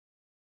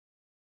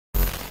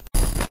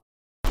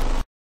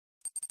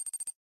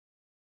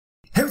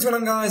Hey, what's going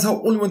on, guys? How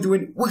everyone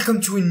doing?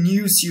 Welcome to a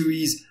new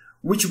series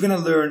which you're gonna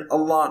learn a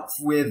lot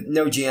with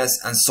Node.js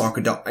and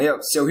Socket.io.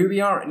 So here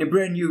we are in a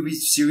brand new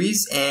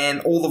series, and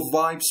all the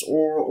vibes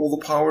or all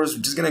the powers,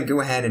 we're just gonna go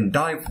ahead and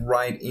dive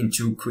right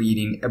into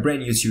creating a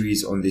brand new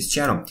series on this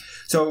channel.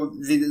 So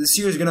the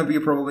series is gonna be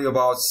probably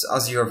about,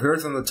 as you have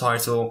heard from the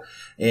title,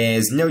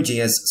 is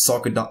Node.js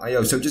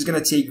Socket.io. So just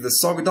gonna take the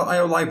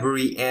Socket.io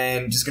library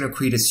and just gonna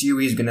create a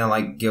series. We're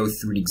gonna go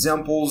through the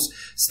examples,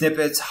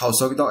 snippets, how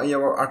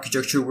Socket.io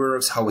architecture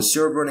works, how a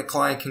server and a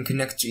client can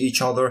connect to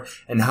each other,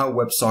 and how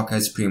Websocket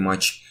has pretty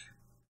much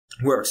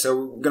works.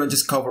 So we're gonna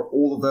just cover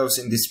all of those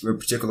in this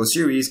particular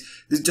series.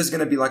 This is just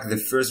gonna be like the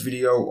first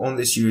video on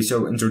this series.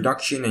 So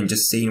introduction and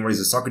just saying what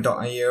is a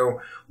Socket.io,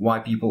 why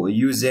people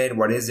use it,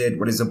 what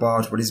is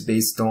about, what is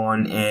based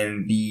on,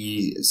 and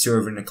the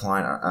server and the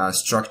client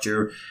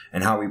structure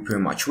and how it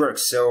pretty much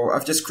works. So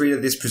I've just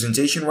created this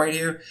presentation right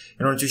here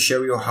in order to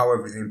show you how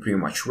everything pretty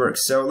much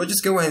works. So let's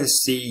just go ahead and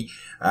see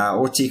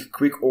or take a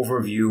quick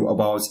overview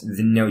about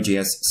the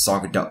Node.js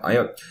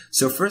Socket.io.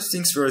 So first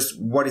things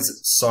first, what is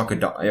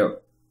Socket.io?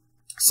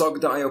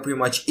 Socket.io pretty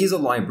much is a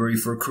library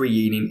for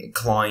creating a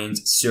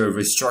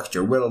client-server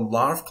structure where a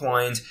lot of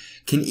clients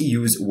can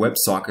use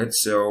WebSocket.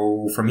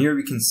 So from here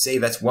we can say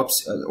that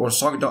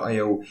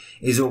Socket.io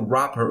is a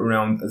wrapper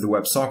around the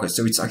WebSocket.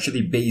 So it's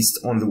actually based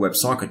on the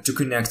WebSocket to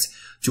connect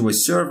to a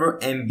server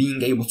and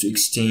being able to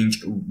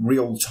exchange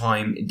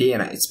real-time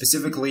data. It's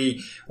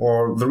specifically,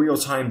 or the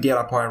real-time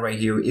data part right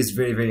here is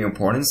very, very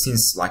important,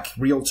 since like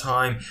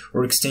real-time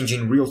or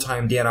exchanging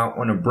real-time data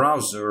on a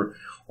browser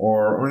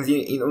or on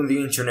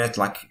the internet,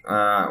 like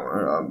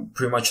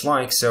pretty much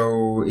like,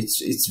 so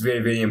it's very,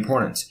 very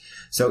important.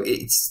 So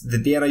it's the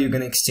data you're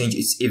gonna exchange.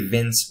 It's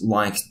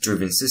events-like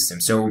driven system.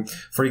 So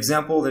for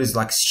example, there's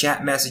like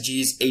chat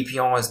messages,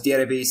 APIs,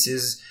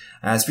 databases.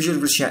 Especially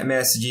with chat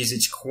messages,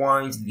 it's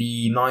quite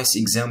the nice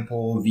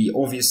example, the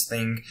obvious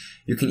thing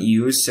you can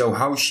use. So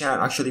how chat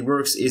actually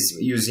works is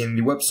using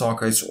the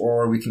WebSockets,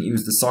 or we can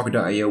use the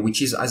Socket.io,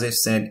 which is, as I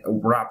said, a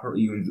wrapper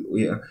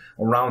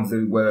around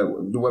the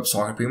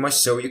WebSocket pretty much.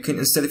 So you can,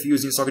 instead of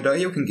using Socket.io,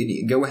 you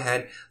can go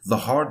ahead the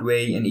hard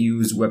way and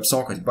use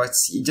WebSocket. But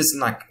just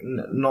like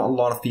not a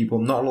lot of people,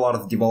 not a lot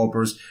of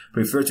developers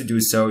prefer to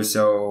do so.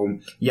 So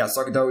yeah,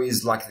 Socket.io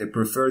is like the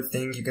preferred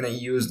thing you're gonna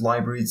use.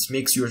 Library, it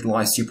makes your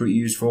life super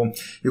useful.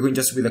 You can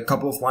just, with a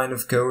couple of lines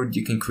of code,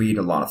 you can create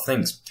a lot of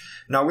things.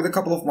 Now, with a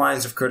couple of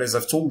lines of code, as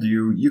I've told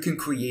you, you can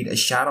create a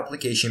chat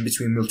application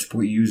between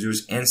multiple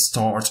users and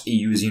start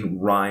using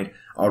right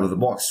out of the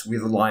box.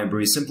 With the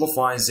library,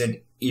 simplifies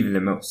it even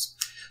the most.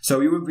 So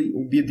you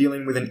will be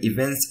dealing with an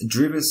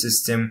events-driven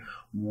system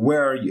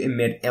where you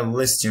emit a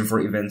listing for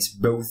events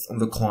both on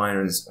the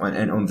client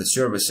and on the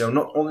server. So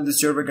not only the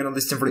server gonna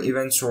listen for the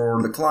events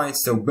or the client,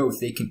 so both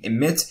they can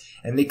emit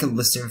and they can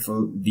listen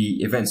for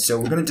the events. So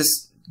we're gonna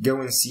just go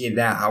and see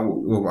that how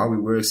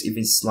it works, if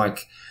it's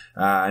like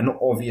not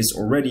obvious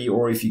already,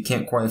 or if you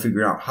can't quite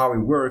figure out how it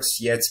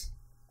works yet.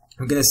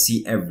 We're gonna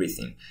see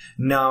everything.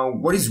 Now,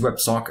 what is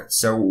WebSocket?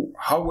 So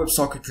how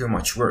WebSocket pretty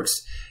much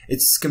works?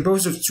 It's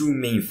composed of two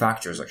main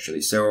factors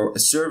actually. So a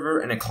server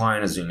and a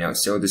client, as you know.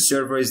 So the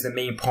server is the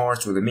main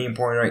part, or the main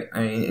point right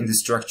in the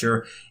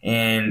structure,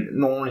 and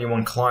not only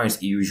one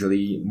client,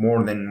 usually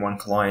more than one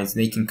client.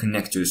 They can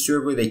connect to the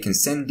server, they can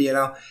send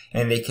data,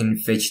 and they can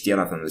fetch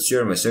data from the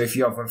server. So if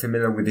you are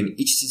familiar with an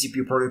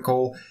HTTP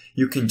protocol,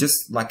 you can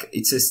just like,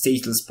 it's a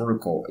stateless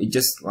protocol. It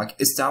just like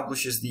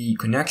establishes the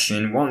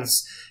connection.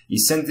 Once you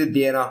send the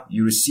data,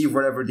 you receive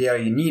whatever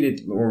data you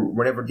needed or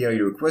whatever data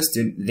you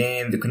requested,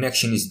 then the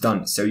connection is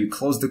done. So you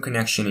close the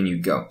connection and you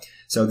go.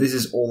 So this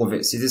is all of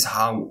it. So this is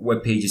how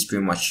web pages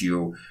pretty much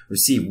you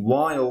receive.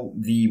 While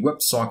the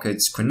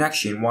WebSocket's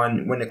connection,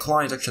 when the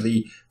client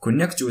actually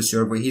connects to a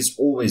server, he's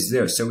always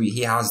there. So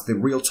he has the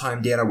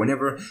real-time data.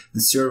 Whenever the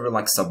server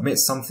like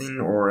submits something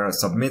or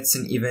submits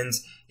an event,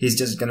 he's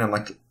just gonna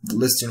like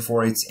listen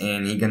for it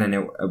and he's gonna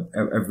know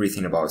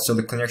everything about it. So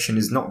the connection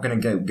is not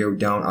gonna go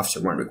down after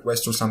one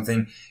request or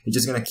something. It's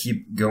just gonna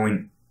keep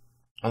going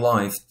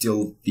alive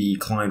till the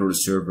client or the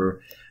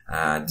server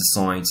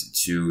decides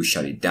to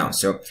shut it down.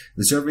 So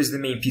the server is the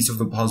main piece of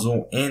the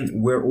puzzle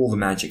and where all the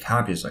magic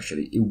happens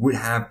actually. It would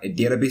have a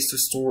database to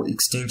store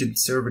exchanged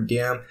server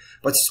data,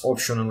 but it's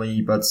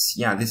optionally, but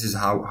yeah, this is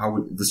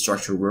how the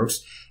structure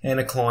works. And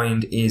a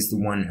client is the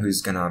one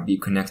who's gonna be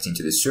connecting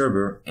to the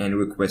server and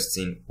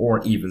requesting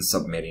or even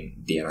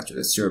submitting data to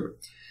the server.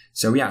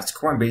 So yeah, it's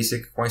quite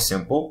basic, quite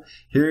simple.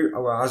 Here,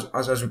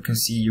 as you can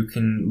see, you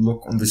can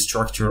look on the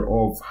structure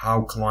of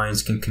how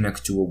clients can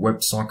connect to a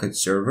WebSocket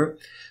server.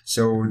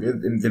 So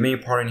the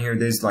main part in here,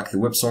 there's like the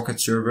WebSocket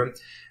server,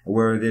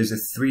 where there's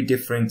three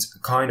different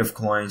kind of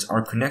clients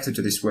are connected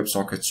to this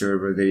WebSocket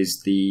server.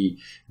 There's the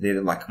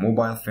like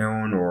mobile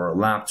phone or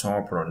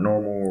laptop or a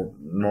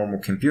normal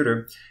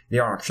computer. They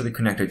are actually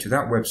connected to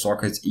that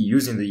WebSocket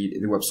using the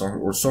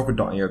WebSocket or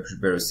Socket.io,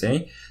 better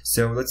say.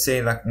 So let's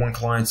say like one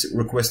client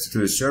requested to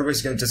the server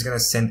is just gonna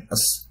send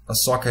a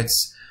socket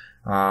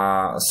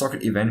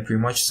event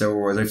pretty much.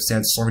 So as I've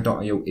said,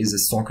 Socket.io is a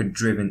socket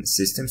driven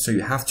system. So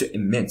you have to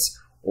emit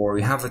or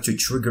you have to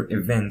trigger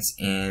events,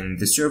 and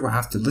the server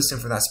have to listen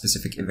for that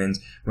specific event.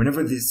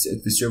 Whenever the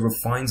server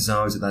finds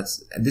out that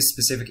this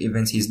specific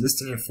event he's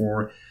listening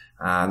for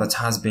that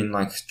has been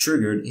like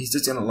triggered, he's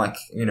just gonna like,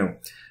 you know,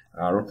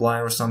 reply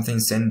or something,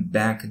 send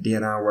back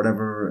data,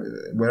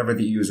 whatever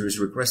the user is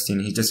requesting.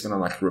 He's just gonna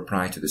like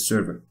reply to the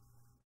server.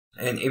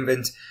 An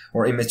event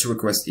or image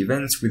request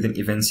events with an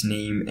event's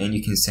name, and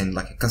you can send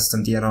like a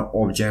custom data,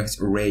 object,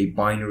 array,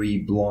 binary,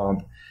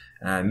 blob,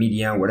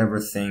 media, whatever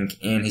thing,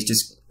 and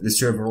the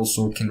server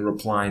also can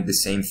reply the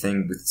same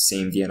thing with the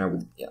same data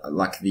with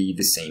like the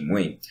same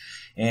way.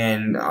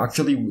 And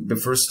actually, the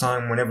first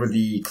time whenever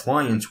the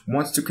client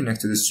wants to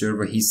connect to the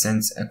server, he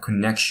sends a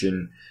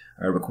connection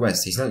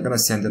request. He's not gonna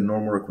send a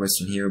normal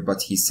request in here,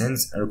 but he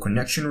sends a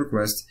connection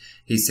request.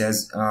 He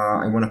says,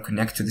 I want to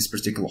connect to this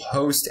particular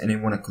host, and I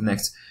want to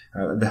connect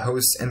the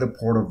host and the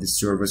port of the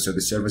server. So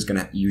the server is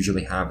gonna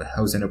usually have a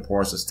host and a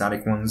port, so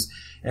static ones,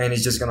 and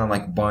he's just gonna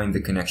like bind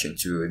the connection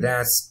to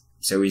that.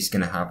 So he's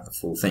gonna have the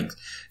full thing.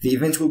 The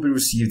event will be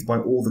received by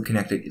all the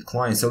connected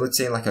clients. So let's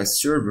say like a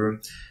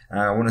server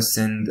want to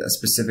send a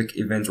specific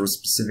event or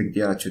specific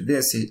data to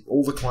this.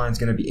 All the clients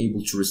gonna be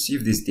able to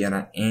receive this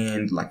data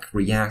and like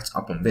react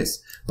upon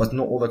this. But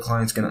not all the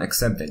clients gonna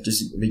accept that.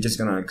 They're just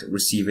gonna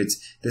receive it.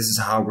 This is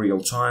how real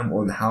time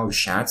or how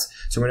chats.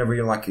 So whenever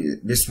you're like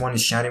this one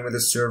is chatting with the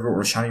server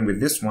or chatting with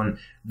this one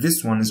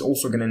is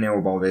also gonna know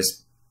about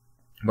this,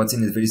 but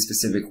in a very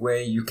specific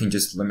way. You can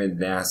just limit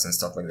that and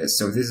stuff like this.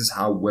 So this is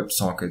how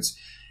WebSocket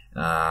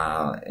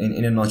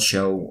in a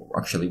nutshell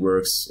actually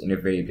works in a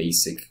very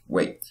basic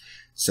way.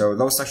 So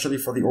that was actually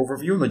for the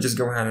overview. Let's just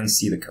go ahead and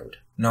see the code.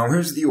 Now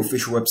here's the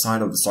official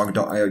website of the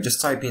socket.io. Just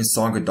type in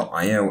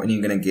socket.io and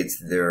you're gonna get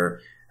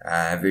there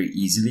very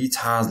easily. It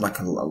has like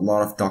a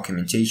lot of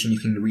documentation you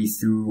can read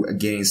through, a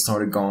getting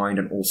started guide,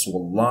 and also a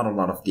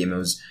lot of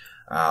demos.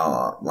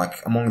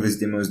 Like among these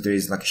demos, there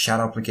is like a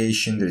shadow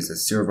application, there is a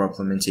server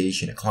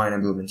implementation, a client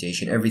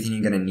implementation, everything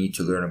you're gonna need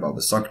to learn about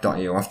the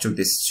socket.io. After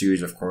this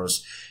series, of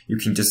course, you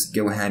can just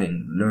go ahead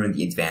and learn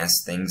the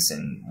advanced things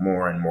and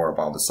more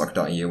about the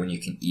socket.io, and you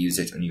can use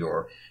it on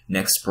your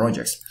next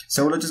projects.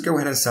 So let's just go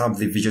ahead and set up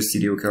the Visual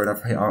Studio Code.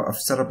 I've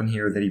set up in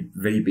here the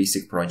very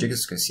basic project.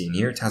 As you can see in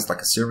here, it has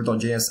like a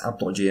server.js,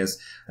 app.js,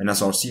 an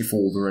src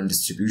folder, and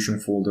distribution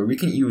folder. We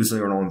can use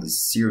later on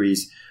this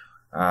series.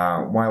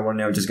 While we're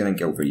now just gonna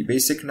go very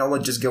basic. Now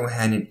let's just go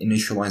ahead and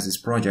initialize this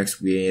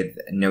project with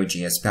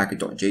Node.js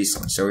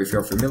package.json. So if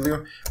you're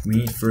familiar, we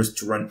need first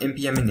to run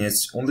npm init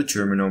on the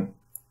terminal,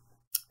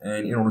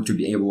 and in order to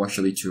be able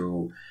actually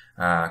to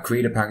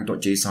create a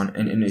package.json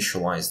and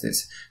initialize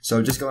this.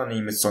 So just gonna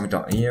name it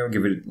socket.io,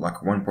 give it like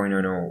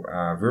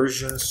 1.0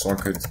 version,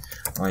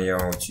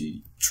 socket.io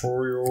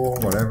tutorial,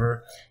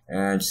 whatever,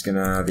 and just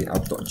gonna the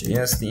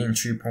app.js, the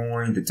entry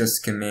point, the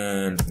test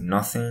command,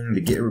 nothing,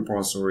 the git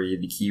repository,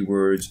 the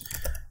keywords.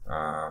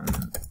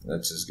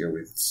 Let's just go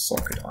with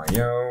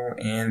socket.io,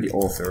 and the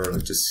author,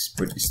 let's just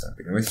put the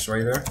stamping width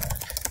right there.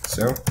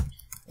 So,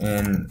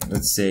 and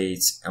let's say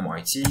it's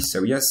MIT.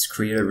 So yes,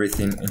 create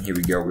everything, and here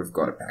we go. We've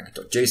got a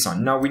package.json.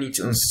 Now we need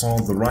to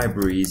install the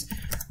libraries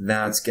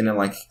that's gonna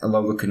like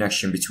allow the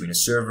connection between a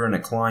server and a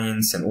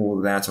client and all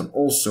of that. And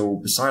also,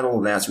 beside all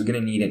of that, we're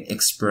gonna need an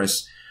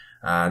Express,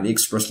 the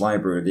Express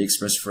library, the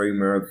Express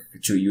framework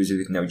to use it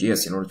with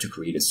Node.js in order to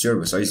create a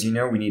server. So as you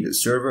know, we need a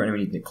server and we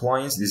need the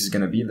clients. This is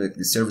gonna be the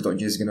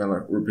server.js is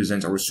gonna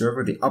represent our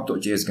server. The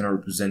app.js is gonna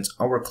represent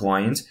our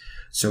client.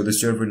 So the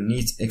server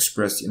needs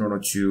Express in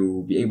order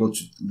to be able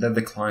to let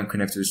the client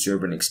connect to the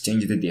server and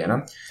exchange the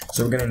data.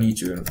 So we're gonna need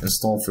to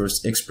install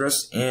first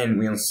Express, and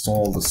we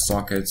install the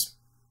socket.io.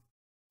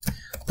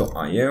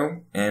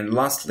 And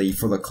lastly,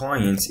 for the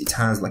client, it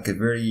has like a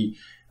very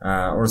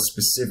or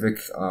specific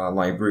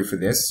library for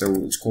this. So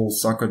it's called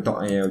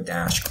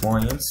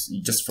socket.io-client,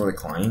 just for the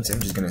client.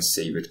 I'm just gonna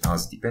save it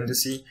as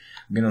dependency.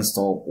 I'm gonna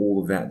install all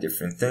of that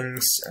different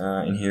things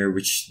in here,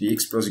 which the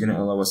Express is gonna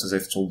allow us, as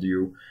I've told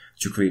you,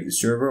 to create the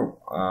server.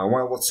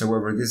 While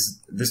whatsoever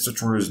this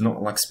tutorial is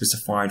not like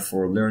specified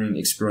for learning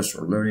Express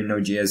or learning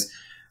Node.js,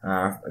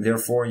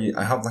 therefore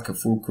I have like a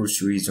full course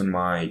series on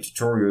my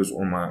tutorials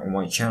on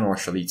my channel.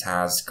 Actually, it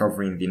has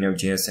covering the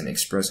Node.js and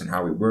Express and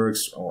how it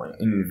works, or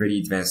in very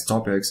advanced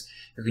topics.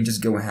 You can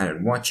just go ahead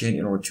and watch it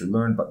in order to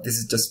learn, but this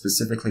is just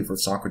specifically for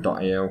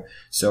socket.io.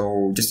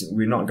 So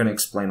we're not going to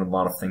explain a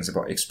lot of things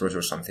about Express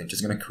or something,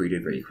 just going to create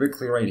it very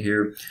quickly right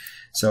here.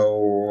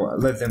 So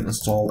let them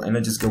install, and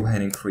let's just go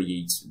ahead and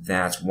create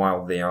that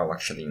while they are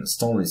actually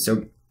installing.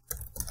 So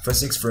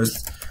first things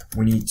first,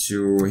 we need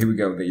to, here we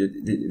go,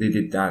 they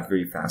did that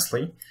very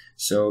fastly.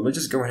 So let's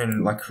just go ahead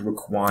and like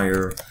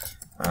require,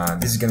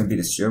 this is going to be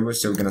the server.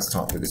 So we're going to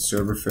start with the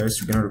server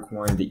first. We're going to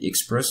require the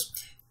Express.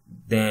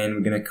 Then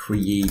we're going to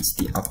create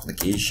the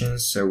application.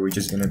 So we're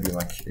just going to be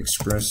like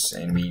Express,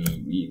 and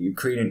we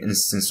create an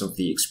instance of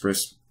the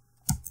Express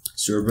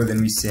server.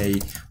 Then we say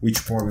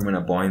which port we want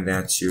to bind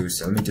that to.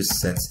 So let me just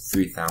set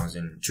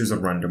 3000, choose a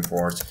random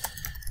port.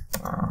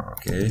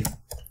 Okay.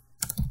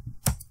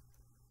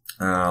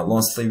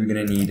 Lastly, we're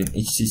gonna need an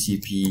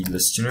HTTP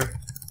listener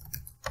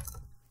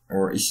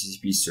or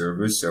HTTP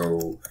server.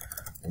 So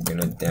we're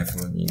gonna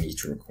definitely need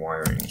to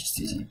require an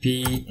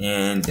HTTP,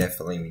 and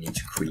definitely we need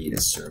to create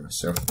a server.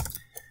 So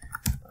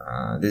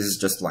this is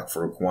just like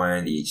for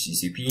requiring the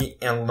HTTP.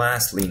 And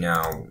lastly,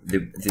 now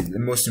the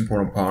most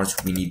important part,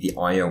 we need the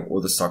IO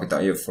or the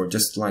socket.io for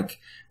just like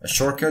a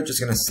shortcut. Just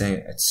gonna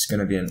say it's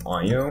gonna be an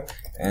IO,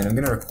 and I'm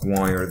gonna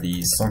require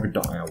the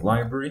socket.io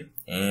library.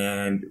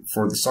 And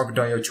for the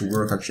socket.io to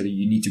work, actually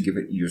you need to give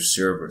it your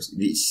servers,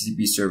 the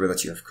HTTP server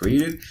that you have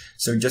created.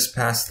 So just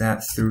pass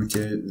that through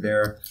to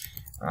their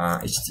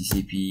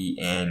HTTP,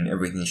 and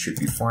everything should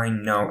be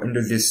fine. Now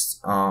under this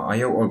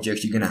IO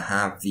object, you're gonna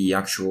have the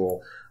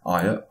actual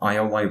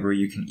IO library.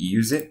 You can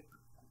use it.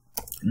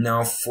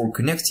 Now for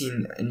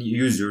connecting a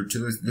user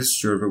to this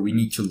server, we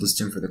need to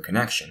list him for the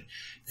connection.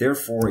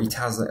 Therefore, it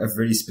has a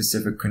very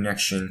specific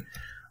connection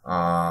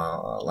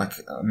like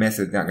a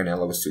method that's gonna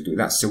allow us to do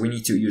that. So we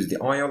need to use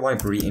the IO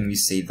library, and we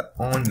say the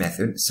on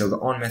method. So the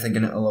on method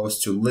gonna allow us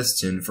to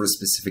listen for a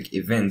specific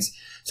event.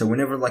 So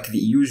whenever like the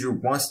user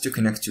wants to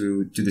connect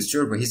to the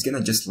server, he's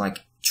gonna just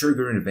like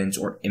trigger an event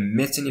or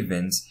emit an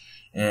event.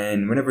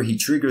 And whenever he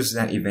triggers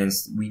that event,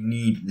 we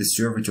need the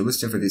server to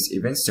listen for this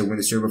event. So when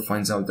the server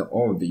finds out that,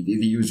 oh, the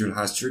user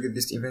has triggered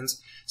this event,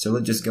 so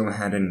let's just go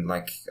ahead and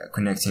like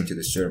connect him to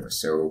the server.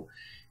 So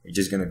it's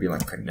just gonna be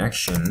like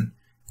connection,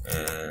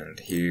 and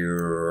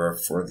here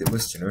for the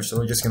listener, so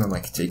we're just gonna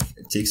like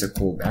takes a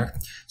callback.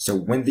 So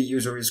when the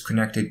user is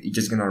connected, it's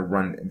just gonna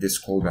run this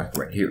callback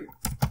right here.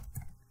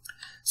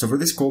 So for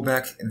this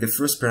callback, the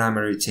first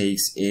parameter it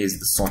takes is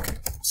the socket.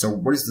 So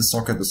what is the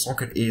socket? The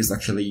socket is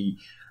actually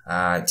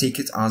take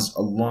it as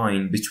a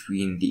line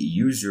between the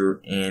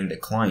user and the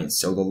client.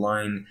 So the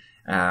line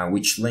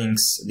which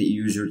links the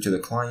user to the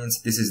client,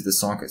 this is the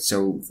socket.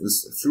 So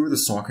through the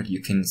socket,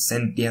 you can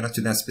send data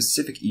to that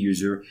specific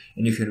user,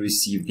 and you can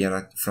receive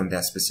data from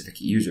that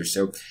specific user.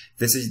 So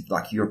this is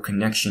like your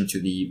connection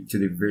to the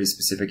very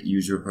specific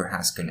user who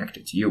has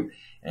connected to you.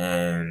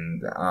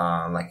 And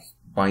like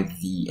by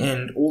the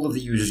end, all of the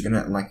users are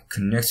gonna like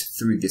connect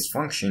through this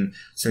function,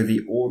 so they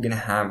all gonna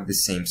have the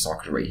same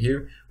socket right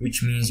here,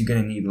 which means you're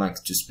gonna need like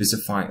to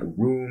specify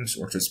rooms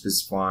or to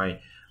specify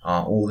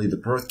only the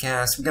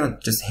broadcast. We're gonna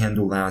just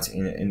handle that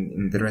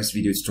in the rest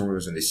video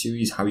tutorials in the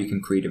series, how you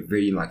can create a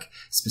very like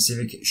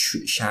specific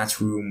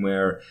chat room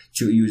where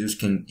two users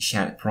can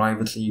chat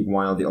privately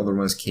while the other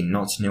ones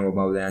cannot know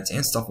about that,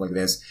 and stuff like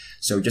this.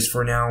 So just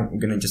for now, we're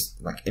gonna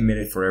just like emit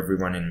it for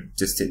everyone and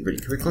just do it very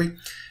quickly.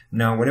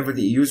 Now, whenever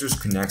the users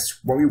connect,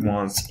 what we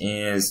want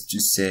is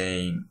to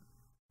say,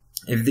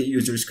 if the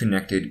user is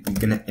connected, we're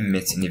gonna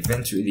emit an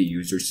event to the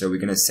user. So we're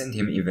gonna send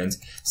him an event,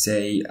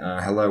 say,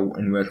 hello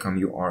and welcome,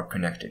 you are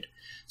connected.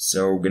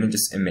 So we're gonna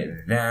just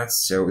emit that.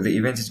 So the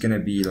event is gonna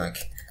be like,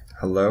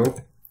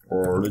 hello,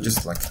 or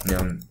just like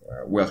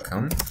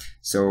welcome.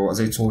 So as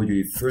I told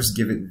you, first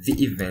give it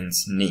the event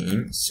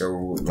name.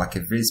 So like a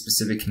very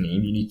specific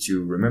name, you need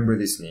to remember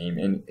this name,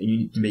 and you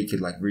need to make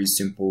it like very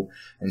simple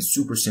and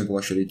super simple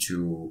actually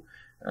to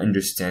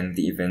understand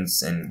the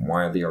events and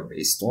why they are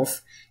based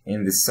off.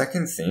 And the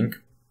second thing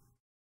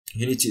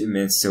you need to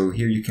emit, so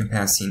here you can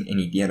pass in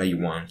any data you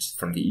want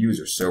from the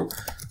user. So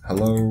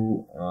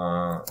hello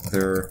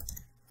there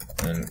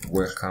and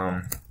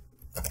welcome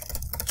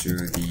to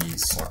the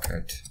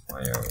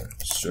socket.io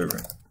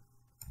server.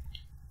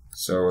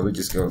 So let's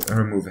just go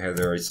remove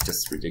header, it's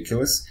just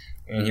ridiculous.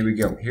 And here we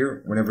go.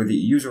 Here, whenever the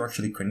user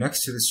actually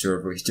connects to the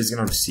server, he's just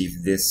gonna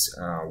receive this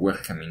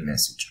welcoming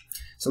message.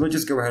 So let's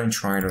just go ahead and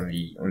try it on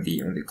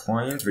the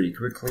client very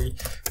quickly.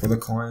 For the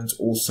client,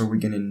 also we're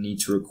gonna need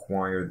to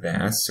require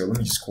that. So let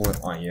me just call it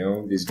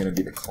IO. This is gonna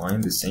be the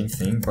client, the same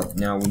thing, but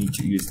now we need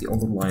to use the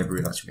other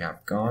library that we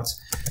have got.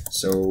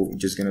 So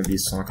just gonna be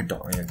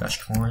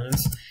socket.io-client.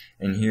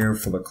 And here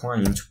for the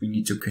client, we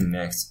need to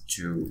connect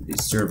to the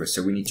server.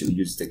 So we need to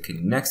use the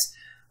connect,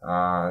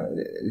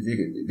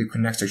 the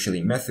connect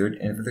actually method.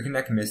 And for the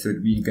connect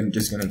method, we're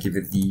just gonna give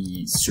it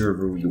the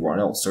server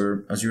URL.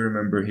 So as you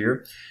remember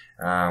here,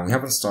 we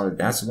haven't started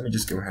that. So let me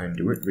just go ahead and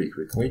do it very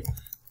quickly.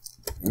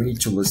 We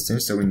need to listen.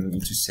 So we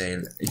need to say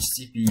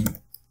HTTP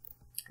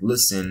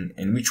listen,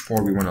 and which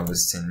port we want to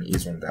listen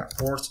is on that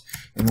port.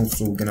 And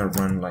also we're gonna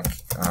run like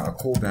a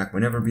callback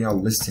whenever we are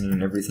listening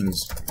and everything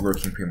is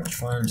working pretty much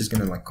fine. I'm just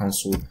gonna like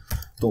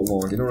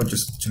console.log in order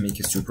just to make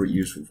it super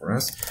useful for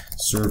us.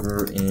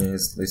 Server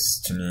is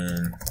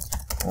listening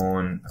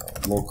on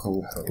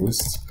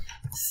localhost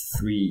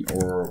 3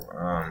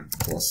 or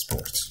plus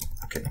ports.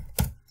 Okay,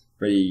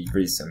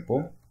 very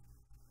simple.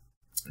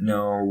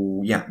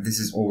 Now, yeah, this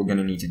is all we're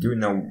gonna need to do.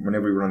 Now,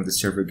 whenever we run the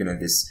server, we're gonna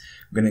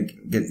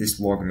get this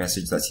log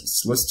message that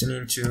it's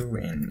listening to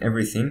and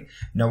everything.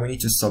 Now we need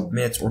to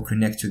submit or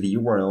connect to the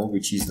URL,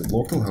 which is the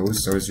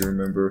localhost. So as you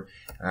remember,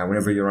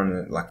 whenever you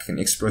run like an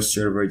express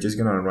server, it's just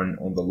gonna run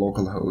on the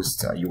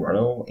localhost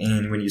URL.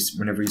 And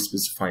whenever you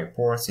specify a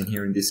port, and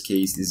here in this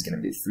case, this is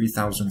gonna be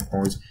 3000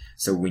 ports.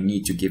 So we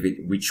need to give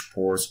it which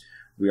ports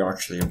we are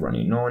actually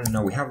running on.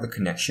 Now we have the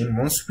connection.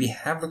 Once we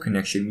have the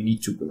connection, we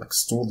need to like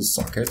store the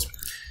socket.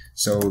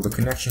 So the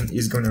connection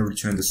is going to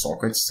return the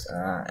sockets,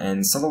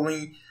 and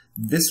suddenly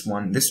this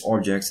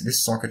object,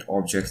 this socket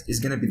object is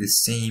going to be the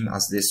same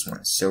as this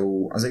one.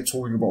 So as I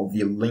told you about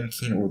the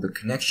linking or the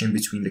connection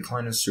between the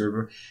client and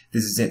server,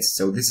 this is it.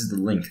 So this is the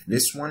link.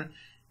 This one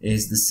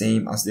is the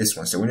same as this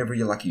one. So whenever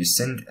you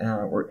send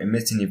or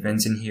emit an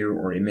event in here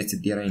or emit a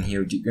data in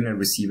here, you're gonna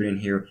receive it in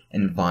here,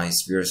 and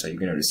vice versa. You're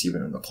gonna receive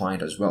it on the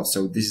client as well.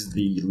 So this is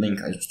the link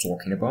I was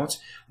talking about.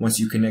 Once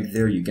you connect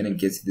there, you're gonna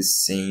get the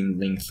same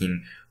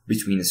linking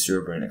between the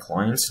server and the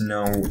client.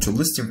 Now to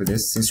listen for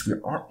this, since we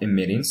are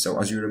emitting,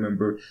 so as you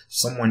remember,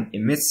 someone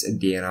emits a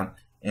data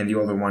and the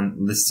other one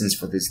listens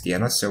for this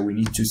data. So we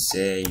need to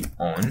say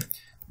on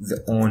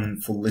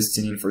for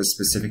listening for a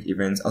specific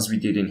event, as we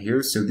did in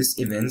here. So this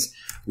event,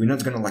 we're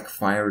not gonna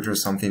fire it or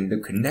something. The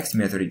connect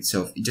method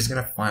itself, it's just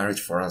gonna fire it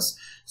for us,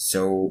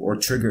 so, or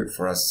trigger it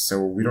for us.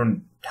 So we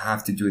don't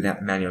have to do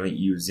that manually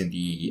using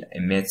the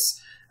emits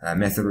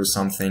method or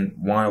something.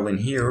 While in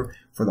here,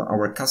 for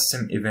our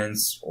custom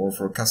events or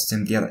for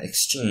custom data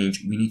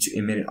exchange, we need to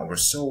emit it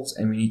ourselves,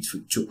 and we need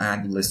to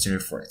add the listener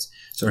for it.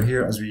 So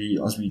here, as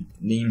we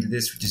named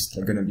this, which is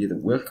gonna be the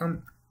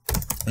welcome,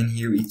 and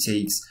here it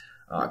takes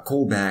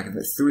callback.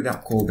 That through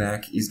that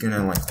callback is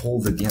gonna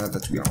hold the data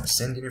that we are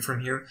sending it from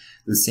here.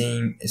 The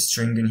same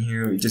string in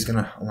here, you're just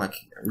gonna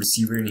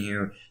receive it in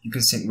here. You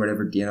can send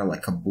whatever data,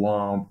 like a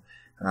blob,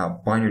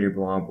 binary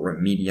blob, or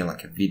a media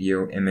like a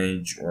video,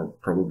 image, or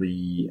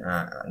probably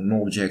an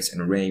object,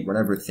 an array,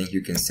 whatever thing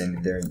you can send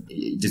it there.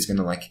 You're just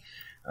gonna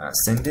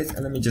send it.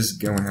 And let me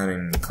just go ahead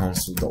and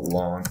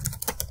console.log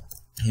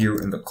here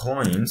in the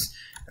clients.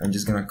 I'm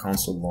just gonna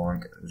console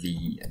log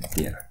the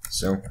data.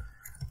 So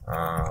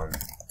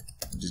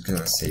I'm just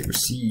gonna say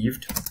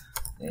received,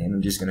 and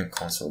I'm just gonna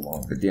console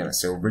log the data.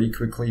 So very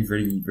quickly,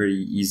 very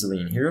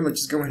easily in here, let's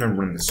just go ahead and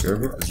run the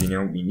server. As you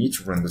know, we need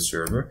to run the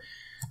server.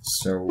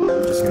 So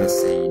I'm just gonna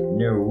say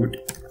node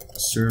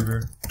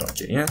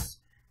server.js,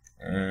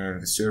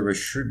 and the server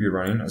should be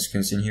running. As you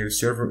can see in here,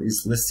 server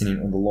is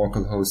listening on the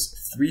localhost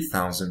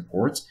 3000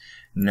 port.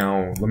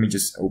 Now let me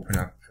just open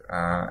up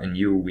a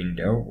new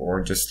window,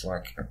 or just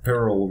a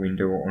parallel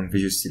window on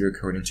Visual Studio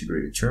Code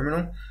Integrated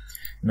Terminal.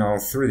 Now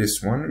through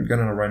this one, we're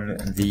gonna run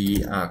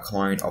the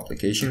client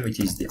application, which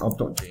is the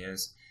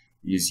app.js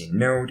using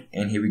Node.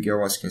 And here we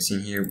go. As you can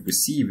see here,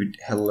 received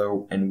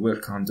hello and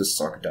welcome to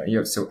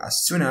socket.io. So as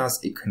soon as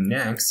it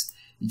connects,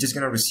 you're just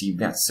gonna receive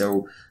that.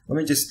 So let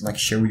me just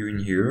show you in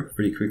here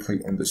very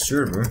quickly on the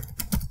server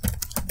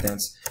that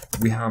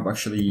we have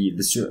actually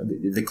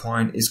the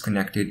client is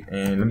connected.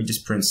 And let me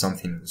just print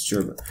something in the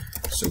server.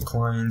 So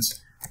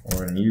clients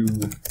or new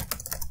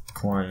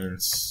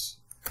clients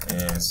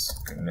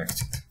is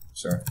connected.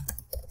 So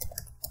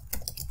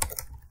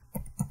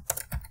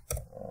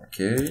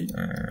okay,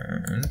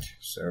 and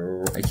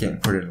so I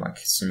can't put it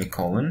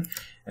semicolon.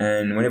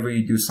 And whenever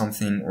you do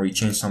something or you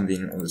change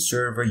something on the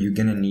server, you're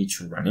gonna need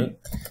to run it.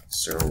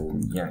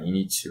 So yeah, you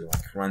need to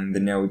run the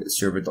node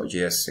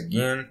server.js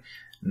again.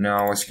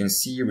 Now, as you can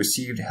see,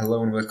 received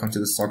hello and welcome to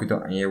the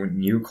socket.io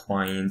new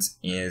client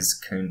is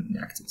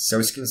connected. So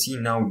as you can see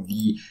now,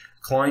 the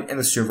client and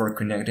the server are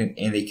connected,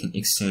 and they can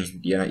exchange the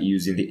data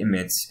using the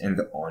emit and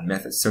the on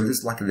methods. So this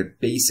is the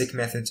basic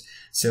method.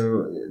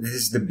 So this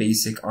is the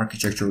basic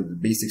architecture, the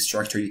basic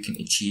structure you can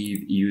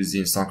achieve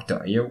using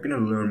socket.io. We're gonna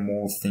learn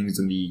more things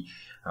on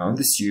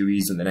the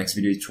series, on the next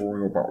video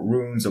tutorial, about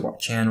rooms, about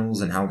channels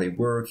and how they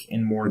work,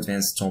 and more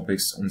advanced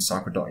topics on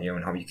socket.io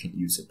and how you can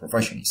use it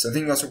professionally. So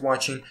thank you guys for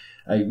watching.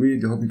 I really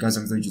do hope you guys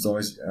have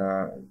enjoyed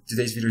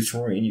today's video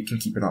tutorial, and you can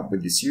keep it up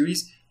with this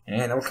series.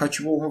 And I'll catch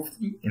you all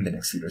hopefully in the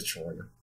next video tutorial.